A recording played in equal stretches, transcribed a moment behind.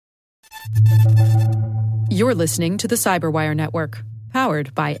You're listening to the Cyberwire Network,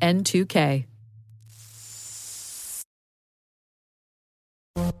 powered by N2K.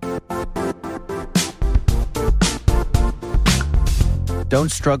 Don't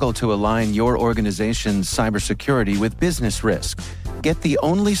struggle to align your organization's cybersecurity with business risk. Get the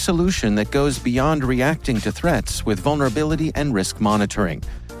only solution that goes beyond reacting to threats with vulnerability and risk monitoring.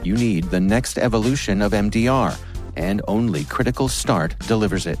 You need the next evolution of MDR, and only Critical Start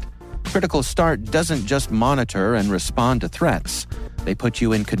delivers it. Critical Start doesn't just monitor and respond to threats. They put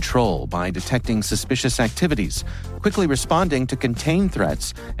you in control by detecting suspicious activities, quickly responding to contain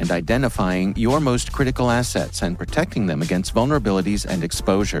threats, and identifying your most critical assets and protecting them against vulnerabilities and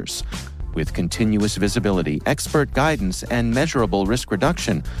exposures. With continuous visibility, expert guidance, and measurable risk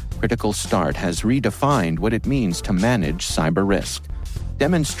reduction, Critical Start has redefined what it means to manage cyber risk.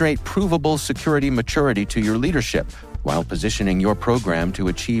 Demonstrate provable security maturity to your leadership while positioning your program to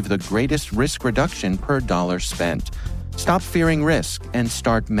achieve the greatest risk reduction per dollar spent. Stop fearing risk and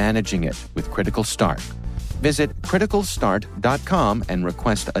start managing it with Critical Start. Visit criticalstart.com and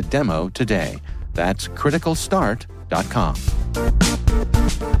request a demo today. That's criticalstart.com.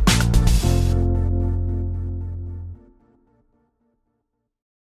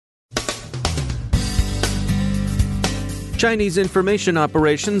 Chinese information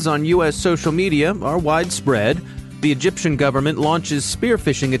operations on U.S. social media are widespread. The Egyptian government launches spear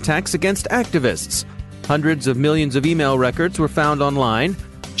phishing attacks against activists. Hundreds of millions of email records were found online.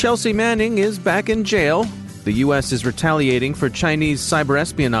 Chelsea Manning is back in jail. The U.S. is retaliating for Chinese cyber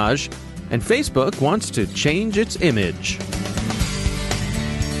espionage. And Facebook wants to change its image.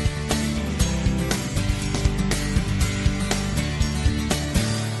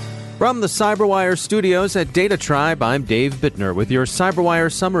 From the Cyberwire studios at Data Tribe, I'm Dave Bittner with your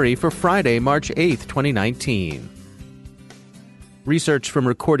Cyberwire summary for Friday, March 8th, 2019. Research from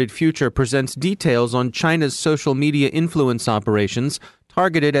Recorded Future presents details on China's social media influence operations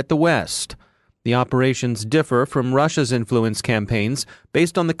targeted at the West. The operations differ from Russia's influence campaigns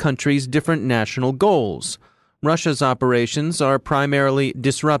based on the country's different national goals. Russia's operations are primarily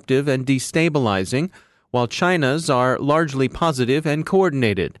disruptive and destabilizing, while China's are largely positive and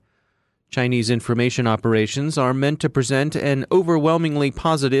coordinated. Chinese information operations are meant to present an overwhelmingly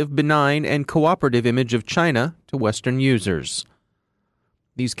positive, benign, and cooperative image of China to Western users.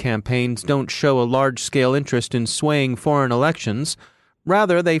 These campaigns don't show a large-scale interest in swaying foreign elections.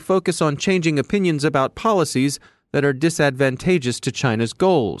 Rather, they focus on changing opinions about policies that are disadvantageous to China's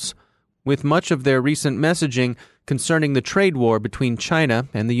goals, with much of their recent messaging concerning the trade war between China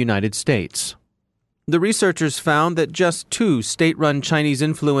and the United States. The researchers found that just 2 state-run Chinese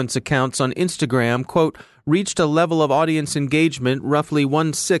influence accounts on Instagram, quote, reached a level of audience engagement roughly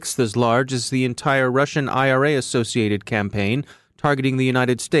 1/6 as large as the entire Russian IRA-associated campaign targeting the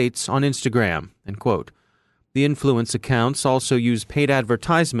United States on Instagram, end quote. The influence accounts also use paid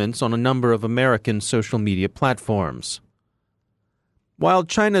advertisements on a number of American social media platforms. While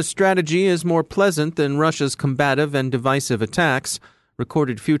China's strategy is more pleasant than Russia's combative and divisive attacks,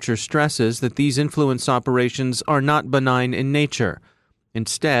 Recorded Future stresses that these influence operations are not benign in nature.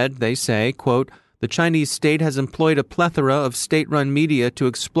 Instead, they say, quote, the Chinese state has employed a plethora of state-run media to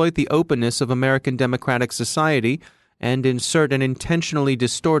exploit the openness of American democratic society and insert an intentionally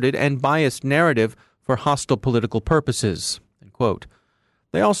distorted and biased narrative for hostile political purposes, end quote.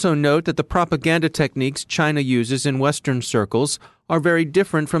 They also note that the propaganda techniques China uses in Western circles are very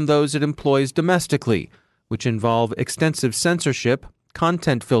different from those it employs domestically, which involve extensive censorship,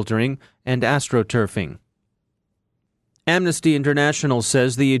 content filtering, and astroturfing. Amnesty International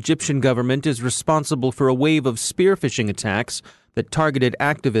says the Egyptian government is responsible for a wave of spear phishing attacks that targeted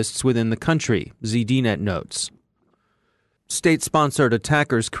activists within the country, ZDNet notes. State-sponsored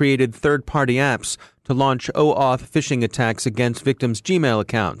attackers created third-party apps to launch OAuth phishing attacks against victims' Gmail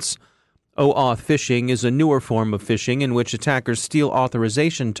accounts. OAuth phishing is a newer form of phishing in which attackers steal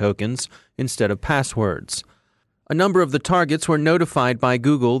authorization tokens instead of passwords. A number of the targets were notified by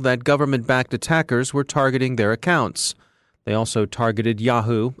Google that government-backed attackers were targeting their accounts. They also targeted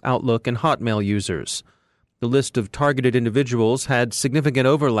Yahoo, Outlook, and Hotmail users. The list of targeted individuals had significant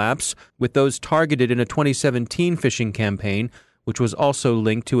overlaps with those targeted in a 2017 phishing campaign, which was also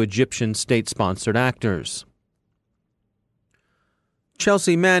linked to Egyptian state-sponsored actors.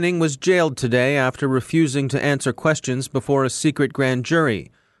 Chelsea Manning was jailed today after refusing to answer questions before a secret grand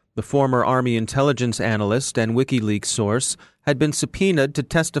jury. The former Army intelligence analyst and WikiLeaks source had been subpoenaed to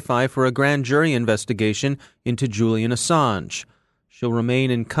testify for a grand jury investigation into Julian Assange. She'll remain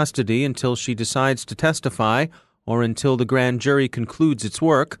in custody until she decides to testify or until the grand jury concludes its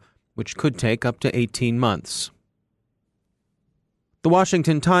work, which could take up to 18 months. The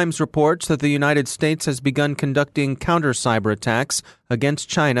Washington Times reports that the United States has begun conducting counter-cyber attacks against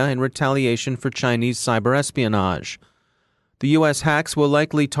China in retaliation for Chinese cyber espionage. The U.S. hacks will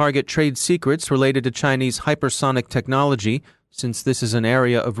likely target trade secrets related to Chinese hypersonic technology, since this is an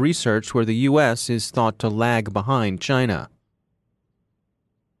area of research where the U.S. is thought to lag behind China.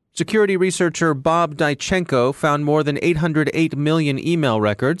 Security researcher Bob Dychenko found more than 808 million email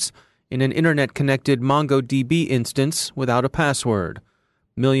records in an internet-connected MongoDB instance without a password.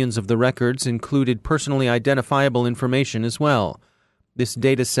 Millions of the records included personally identifiable information as well. This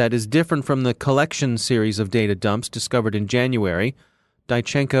data set is different from the collection series of data dumps discovered in January.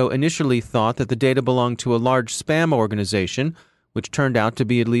 Dychenko initially thought that the data belonged to a large spam organization, which turned out to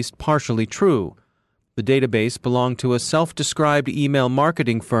be at least partially true. The database belonged to a self-described email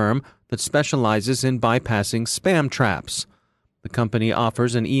marketing firm that specializes in bypassing spam traps. The company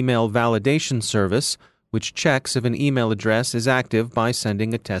offers an email validation service, which checks if an email address is active by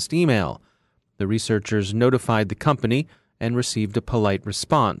sending a test email. The researchers notified the company and received a polite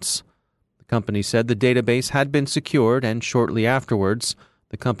response. The company said the database had been secured, and shortly afterwards,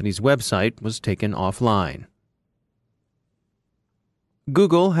 the company's website was taken offline.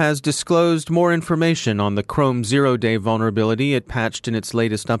 Google has disclosed more information on the Chrome zero-day vulnerability it patched in its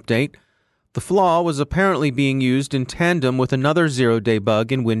latest update. The flaw was apparently being used in tandem with another zero-day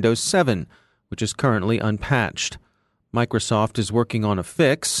bug in Windows 7, which is currently unpatched. Microsoft is working on a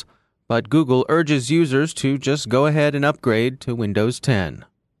fix, but Google urges users to just go ahead and upgrade to Windows 10.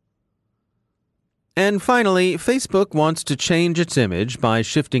 And finally, Facebook wants to change its image by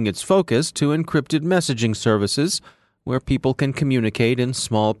shifting its focus to encrypted messaging services where people can communicate in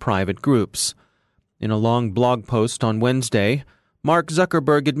small private groups. In a long blog post on Wednesday, Mark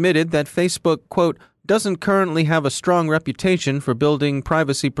Zuckerberg admitted that Facebook, quote, doesn't currently have a strong reputation for building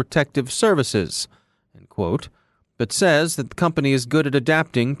privacy-protective services, end quote, but says that the company is good at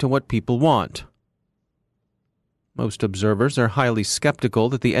adapting to what people want. Most observers are highly skeptical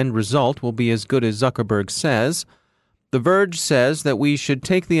that the end result will be as good as Zuckerberg says. The Verge says that we should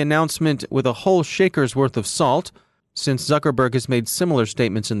take the announcement with a whole shaker's worth of salt, since Zuckerberg has made similar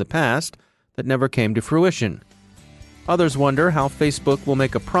statements in the past that never came to fruition. Others wonder how Facebook will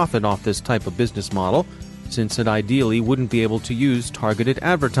make a profit off this type of business model, since it ideally wouldn't be able to use targeted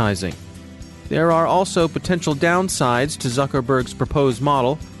advertising. There are also potential downsides to Zuckerberg's proposed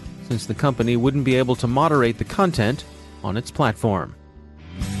model, since the company wouldn't be able to moderate the content on its platform.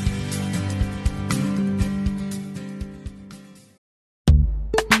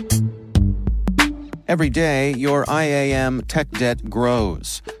 Every day, your IAM tech debt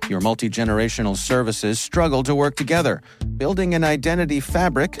grows. Your multi-generational services struggle to work together. Building an identity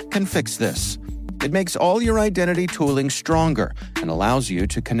fabric can fix this. It makes all your identity tooling stronger and allows you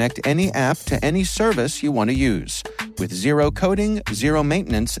to connect any app to any service you want to use, with zero coding, zero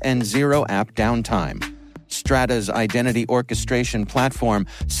maintenance, and zero app downtime. Strata's identity orchestration platform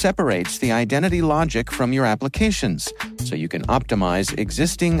separates the identity logic from your applications, so you can optimize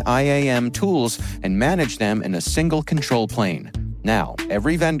existing IAM tools and manage them in a single control plane. Now,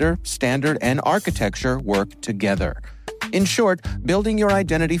 every vendor, standard, and architecture work together. In short, building your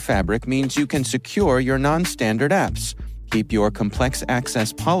identity fabric means you can secure your non-standard apps, keep your complex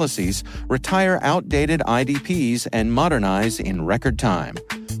access policies, retire outdated IDPs, and modernize in record time.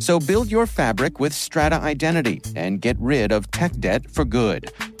 So build your fabric with Strata Identity and get rid of tech debt for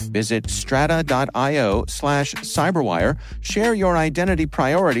good. Visit strata.io/cyberwire, share your identity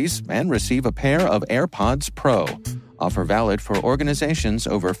priorities, and receive a pair of AirPods Pro. Offer valid for organizations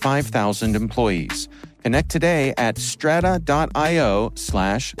over 5,000 employees. Connect today at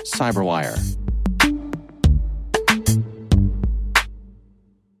strata.io/cyberwire.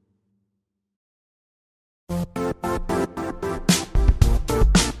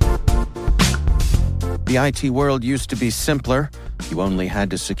 The IT world used to be simpler. You only had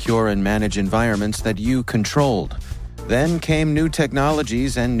to secure and manage environments that you controlled. Then came new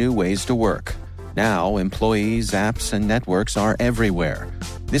technologies and new ways to work. Now, employees, apps, and networks are everywhere.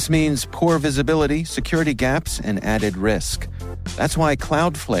 This means poor visibility, security gaps, and added risk. That's why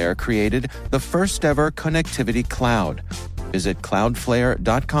Cloudflare created the first-ever connectivity cloud. Visit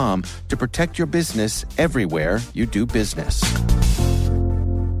cloudflare.com to protect your business everywhere you do business.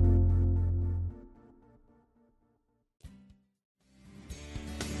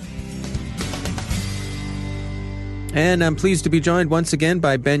 And I'm pleased to be joined once again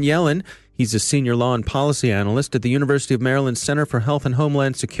by Ben Yellen. He's a senior law and policy analyst at the University of Maryland Center for Health and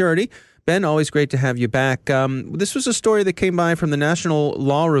Homeland Security. Ben, always great to have you back. This was a story that came by from the National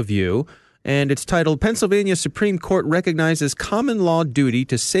Law Review, and it's titled, Pennsylvania Supreme Court Recognizes Common Law Duty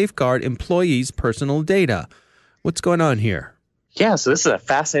to Safeguard Employees' Personal Data. What's going on here? Yeah, so this is a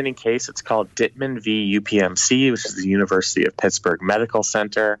fascinating case. It's called Dittman v. UPMC, which is the University of Pittsburgh Medical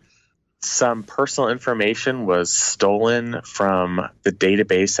Center. Some personal information was stolen from the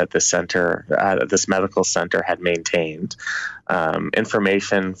database that this medical center had maintained.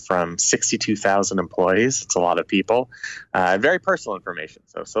 Information from 62,000 employees. It's a lot of people. Very personal information.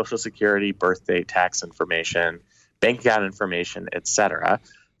 So Social Security, birth date, tax information, bank account information, etc.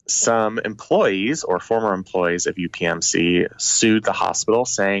 Some employees or former employees of UPMC sued the hospital,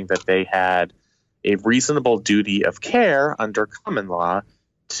 saying that they had a reasonable duty of care under common law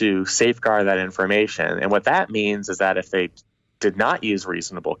to safeguard that information. And what that means is that if they did not use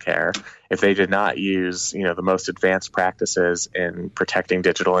reasonable care, if they did not use, the most advanced practices in protecting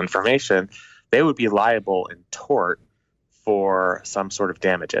digital information, they would be liable in tort for some sort of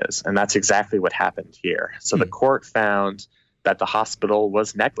damages. And that's exactly what happened here. So the court found that the hospital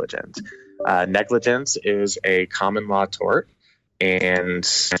was negligent. Negligence is a common law tort, and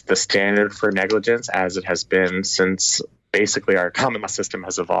the standard for negligence, as it has been since basically our common law system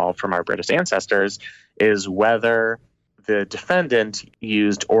has evolved from our British ancestors, is whether the defendant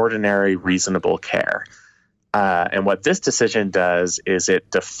used ordinary reasonable care. And what this decision does is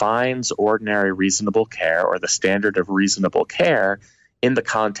it defines ordinary reasonable care, or the standard of reasonable care, in the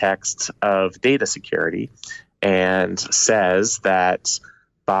context of data security, and says that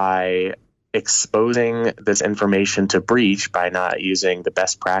by exposing this information to breach, by not using the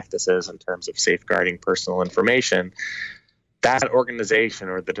best practices in terms of safeguarding personal information, that organization,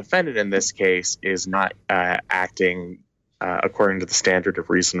 or the defendant in this case, is not acting according to the standard of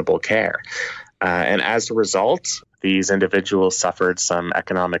reasonable care. And as a result, these individuals suffered some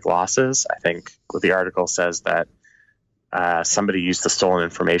economic losses. I think the article says that somebody used the stolen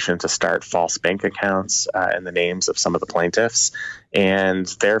information to start false bank accounts in the names of some of the plaintiffs. And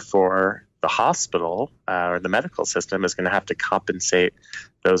therefore, the hospital or the medical system is going to have to compensate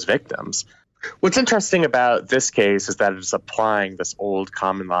those victims. What's interesting about this case is that it's applying this old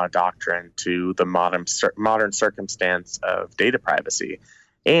common law doctrine to the modern circumstance of data privacy.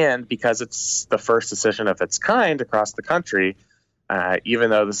 And because it's the first decision of its kind across the country, even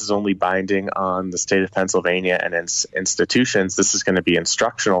though this is only binding on the state of Pennsylvania and its institutions, this is going to be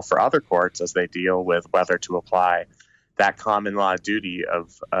instructional for other courts as they deal with whether to apply that common law duty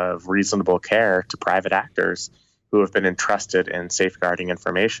of reasonable care to private actors who have been entrusted in safeguarding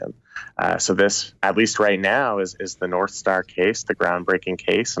information. So this, at least right now, is the North Star case, the groundbreaking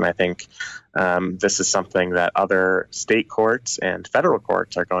case. And I think this is something that other state courts and federal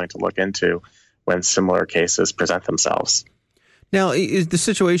courts are going to look into when similar cases present themselves. Now, is the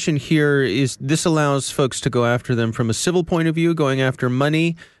situation here, is this allows folks to go after them from a civil point of view, going after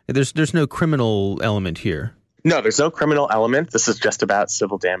money? There's no criminal element here. No, there's no criminal element. This is just about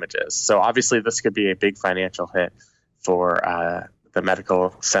civil damages. So obviously this could be a big financial hit for the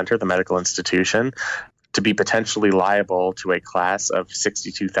medical center, the medical institution, to be potentially liable to a class of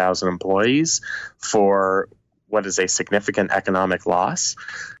 62,000 employees for what is a significant economic loss.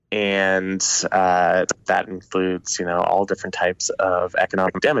 And that includes, all different types of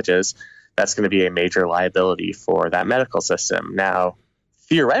economic damages. That's going to be a major liability for that medical system. Now,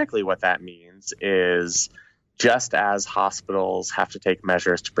 theoretically, what that means is just as hospitals have to take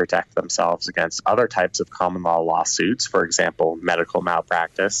measures to protect themselves against other types of common law lawsuits, for example, medical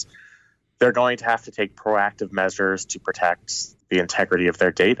malpractice, they're going to have to take proactive measures to protect the integrity of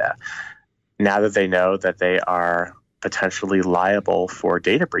their data. Now that they know that they are potentially liable for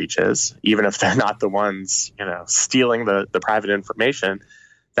data breaches, even if they're not the ones, stealing the private information,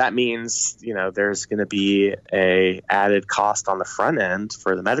 that means, there's going to be a added cost on the front end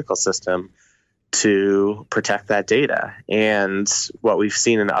for the medical system to protect that data. And what we've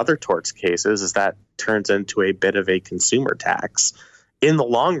seen in other torts cases is that turns into a bit of a consumer tax. In the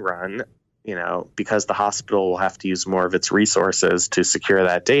long run, because the hospital will have to use more of its resources to secure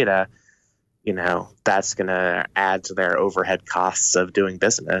that data, that's going to add to their overhead costs of doing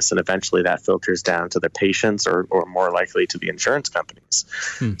business. And eventually that filters down to the patients or more likely to the insurance companies.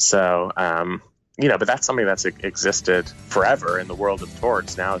 So, but that's something that's existed forever in the world of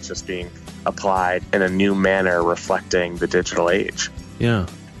torts. Now it's just being applied in a new manner reflecting the digital age. Yeah.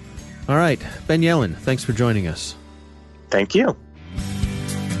 All right. Ben Yellen, thanks for joining us. Thank you.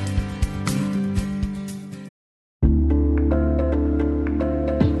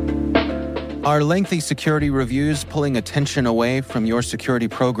 Are lengthy security reviews pulling attention away from your security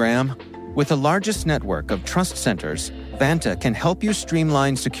program? With the largest network of trust centers, Vanta can help you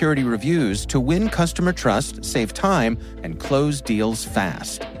streamline security reviews to win customer trust, save time, and close deals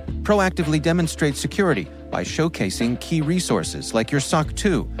fast. Proactively demonstrate security by showcasing key resources like your SOC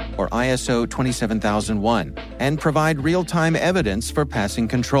 2 or ISO 27001 and provide real-time evidence for passing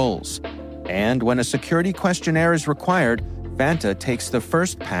controls. And when a security questionnaire is required, Vanta takes the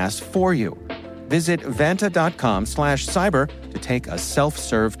first pass for you. Visit vanta.com/cyber to take a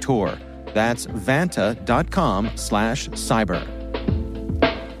self-serve tour. That's vanta.com/cyber.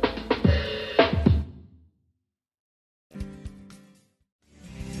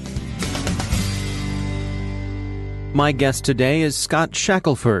 My guest today is Scott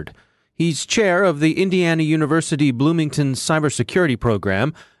Shackelford. He's chair of the Indiana University Bloomington Cybersecurity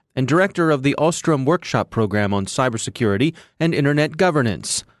Program and director of the Ostrom Workshop Program on Cybersecurity and Internet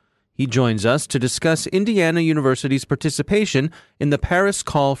Governance. He joins us to discuss Indiana University's participation in the Paris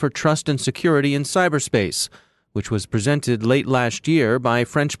Call for Trust and Security in Cyberspace, which was presented late last year by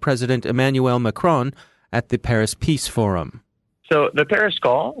French President Emmanuel Macron at the Paris Peace Forum. So the Paris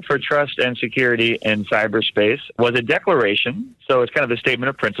Call for Trust and Security in Cyberspace was a declaration, so it's kind of a statement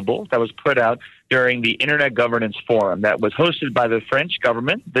of principle that was put out during the Internet Governance Forum that was hosted by the French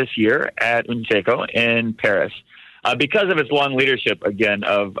government this year at UNCECO in Paris. Because of its long leadership, again,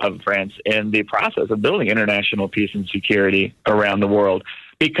 of France in the process of building international peace and security around the world.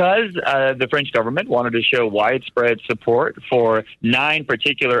 Because the French government wanted to show widespread support for 9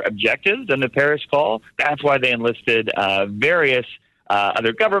 particular objectives in the Paris Call, that's why they enlisted various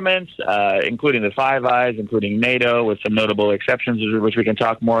other governments, including the Five Eyes, including NATO, with some notable exceptions, which we can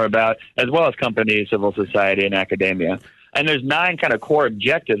talk more about, as well as companies, civil society, and academia. And there's 9 kind of core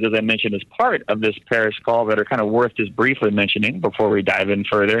objectives, as I mentioned, as part of this Paris Call that are kind of worth just briefly mentioning before we dive in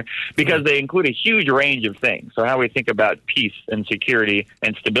further, because they include a huge range of things. So how we think about peace and security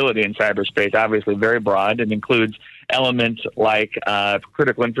and stability in cyberspace, obviously very broad, and includes elements like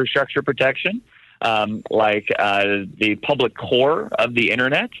critical infrastructure protection, like the public core of the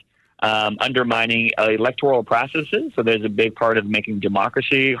Internet, undermining electoral processes. So there's a big part of making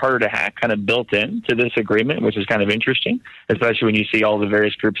democracy harder to hack kind of built in to this agreement, which is kind of interesting, especially when you see all the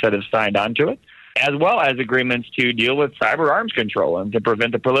various groups that have signed onto it, as well as agreements to deal with cyber arms control and to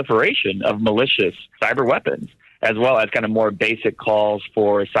prevent the proliferation of malicious cyber weapons, as well as kind of more basic calls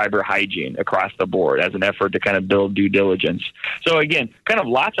for cyber hygiene across the board as an effort to kind of build due diligence. So again, kind of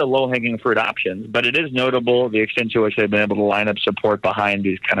lots of low-hanging fruit options, but it is notable the extent to which they've been able to line up support behind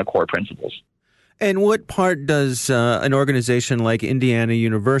these kind of core principles. And what part does an organization like Indiana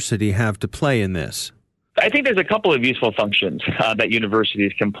University have to play in this? I think there's a couple of useful functions that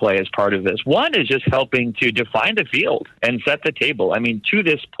universities can play as part of this. One is just helping to define the field and set the table. I mean, to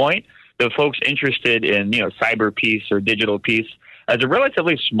this point, the folks interested in, cyber peace or digital peace as a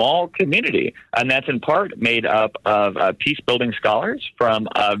relatively small community, and that's in part made up of peace-building scholars from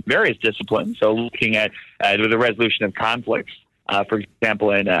various disciplines. So looking at the resolution of conflicts, for example,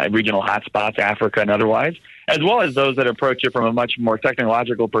 in regional hotspots, Africa and otherwise, as well as those that approach it from a much more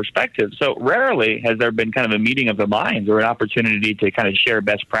technological perspective. So rarely has there been kind of a meeting of the minds or an opportunity to kind of share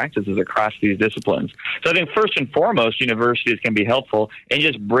best practices across these disciplines. So I think first and foremost, universities can be helpful in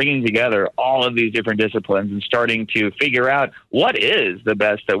just bringing together all of these different disciplines and starting to figure out what is the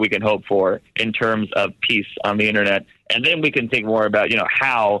best that we can hope for in terms of peace on the Internet. And then we can think more about,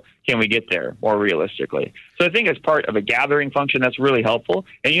 how can we get there more realistically? So I think as part of a gathering function, that's really helpful.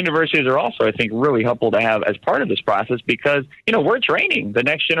 And universities are also, I think, really helpful to have as part of this process because, we're training the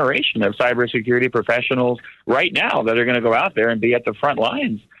next generation of cybersecurity professionals right now that are going to go out there and be at the front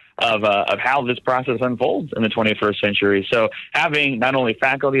lines of how this process unfolds in the 21st century. So having not only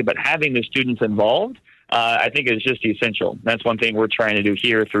faculty, but having the students involved, I think is just essential. That's one thing we're trying to do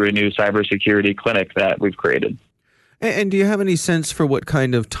here through a new cybersecurity clinic that we've created. And do you have any sense for what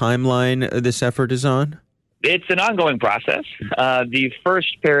kind of timeline this effort is on? It's an ongoing process. The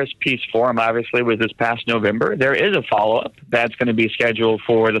first Paris Peace Forum, obviously, was this past November. There is a follow-up that's going to be scheduled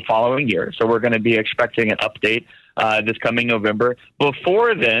for the following year. So we're going to be expecting an update this coming November.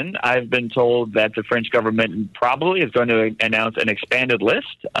 Before then, I've been told that the French government probably is going to announce an expanded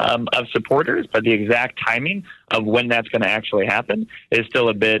list of supporters, but the exact timing of when that's going to actually happen is still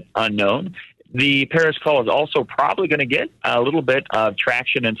a bit unknown. The Paris Call is also probably going to get a little bit of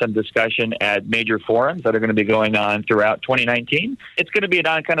traction and some discussion at major forums that are going to be going on throughout 2019. It's going to be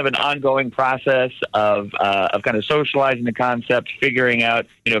kind of an ongoing process of kind of socializing the concept, figuring out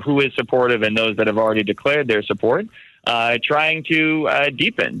who is supportive and those that have already declared their support. Trying to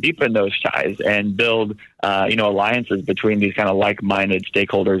deepen those ties and build alliances between these kind of like-minded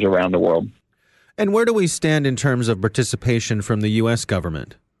stakeholders around the world. And where do we stand in terms of participation from the U.S.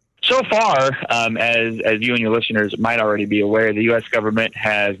 government? So far, as you and your listeners might already be aware, the U.S. government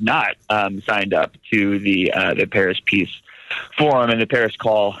has not signed up to the Paris Peace forum and the Paris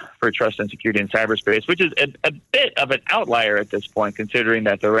Call for Trust and Security in Cyberspace, which is a bit of an outlier at this point, considering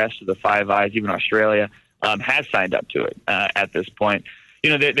that the rest of the Five Eyes, even Australia, has signed up to it at this point.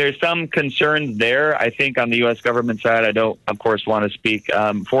 There's some concerns there, I think, on the U.S. government side. I don't, of course, want to speak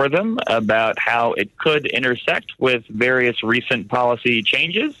for them about how it could intersect with various recent policy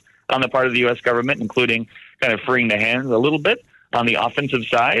changes on the part of the U.S. government, including kind of freeing the hands a little bit on the offensive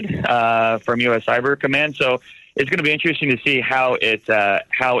side from U.S. Cyber Command. So it's going to be interesting to see how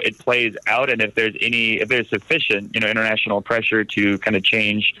it plays out, and if there's sufficient international pressure to kind of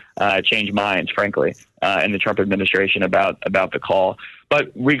change minds, frankly, in the Trump administration about the call. But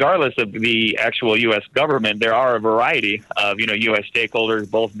regardless of the actual U.S. government, there are a variety of U.S.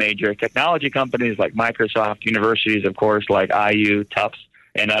 stakeholders, both major technology companies like Microsoft, universities, of course, like IU, Tufts,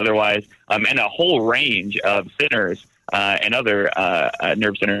 and otherwise, and a whole range of centers and other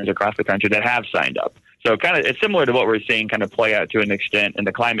nerve centers across the country that have signed up. So it's similar to what we're seeing kind of play out to an extent in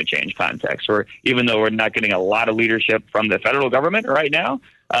the climate change context, where even though we're not getting a lot of leadership from the federal government right now,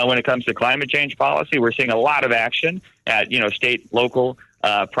 when it comes to climate change policy, we're seeing a lot of action at state, local,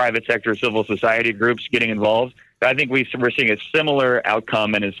 private sector, civil society groups getting involved. I think we're seeing a similar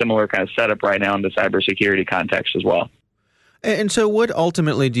outcome and a similar kind of setup right now in the cybersecurity context as well. And so what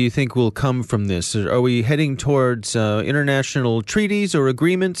ultimately do you think will come from this? Are we heading towards international treaties or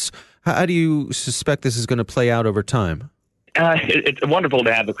agreements? How do you suspect this is going to play out over time? It's wonderful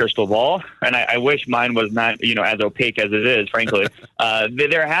to have the crystal ball, and I wish mine was not, as opaque as it is, frankly.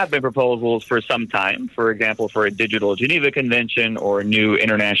 There have been proposals for some time, for example, for a digital Geneva Convention or new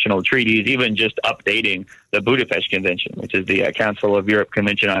international treaties, even just updating the Budapest Convention, which is the Council of Europe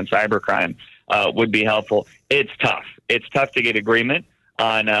Convention on Cybercrime, would be helpful. It's tough. It's tough to get agreement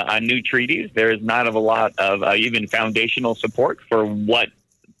on new treaties. There is not a lot of even foundational support for what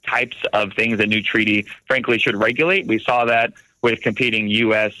types of things a new treaty, frankly, should regulate. We saw that with competing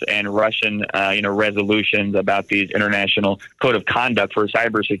U.S. and Russian, resolutions about these international code of conduct for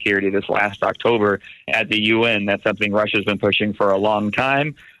cybersecurity this last October at the UN. That's something Russia's been pushing for a long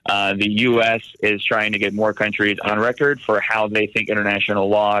time. The U.S. is trying to get more countries on record for how they think international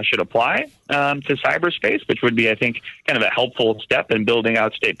law should apply to cyberspace, which would be, I think, kind of a helpful step in building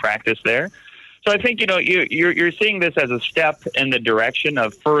out state practice there. So I think, you're seeing this as a step in the direction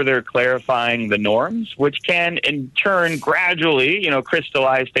of further clarifying the norms, which can in turn gradually,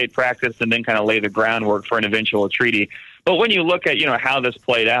 crystallize state practice and then kind of lay the groundwork for an eventual treaty. But when you look at, how this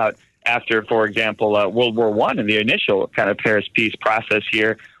played out after, for example, World War I and the initial kind of Paris peace process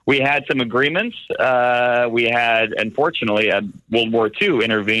here, we had some agreements. We had, unfortunately, World War II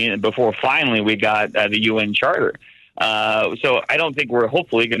intervene before finally we got the UN Charter. So I don't think we're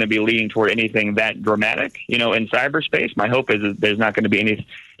hopefully going to be leading toward anything that dramatic, in cyberspace. My hope is that there's not going to be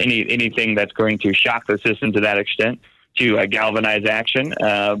anything that's going to shock the system to that extent to galvanize action.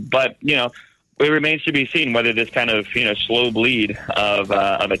 But it remains to be seen whether this kind of slow bleed of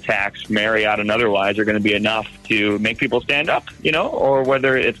attacks, Marriott and otherwise, are going to be enough to make people stand up, or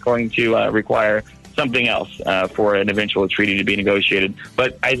whether it's going to require something else for an eventual treaty to be negotiated.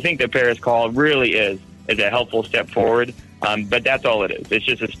 But I think the Paris Call really is a helpful step forward, but that's all it is. It's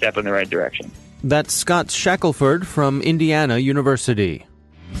just a step in the right direction. That's Scott Shackelford from Indiana University.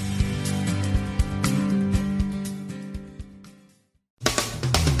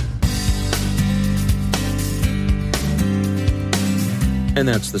 And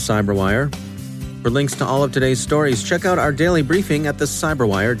that's the Cyberwire. For links to all of today's stories, check out our daily briefing at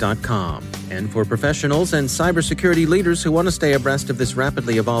thecyberwire.com. And for professionals and cybersecurity leaders who want to stay abreast of this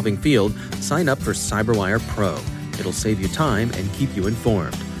rapidly evolving field, sign up for Cyberwire Pro. It'll save you time and keep you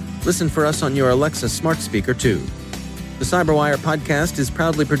informed. Listen for us on your Alexa smart speaker, too. The Cyberwire podcast is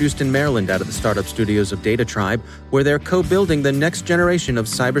proudly produced in Maryland out of the startup studios of Data Tribe, where they're co-building the next generation of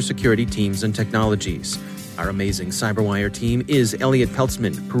cybersecurity teams and technologies. Our amazing Cyberwire team is Elliot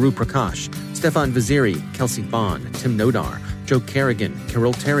Peltzman, Puru Prakash, Stefan Vaziri, Kelsey Bond, Tim Nodar, Joe Kerrigan,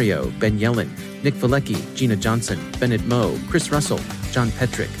 Carol Terrio, Ben Yellen, Nick Valecki, Gina Johnson, Bennett Moe, Chris Russell, John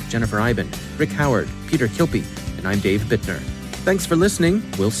Petrick, Jennifer Iben, Rick Howard, Peter Kilpie, and I'm Dave Bittner. Thanks for listening.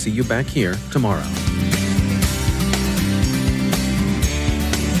 We'll see you back here tomorrow.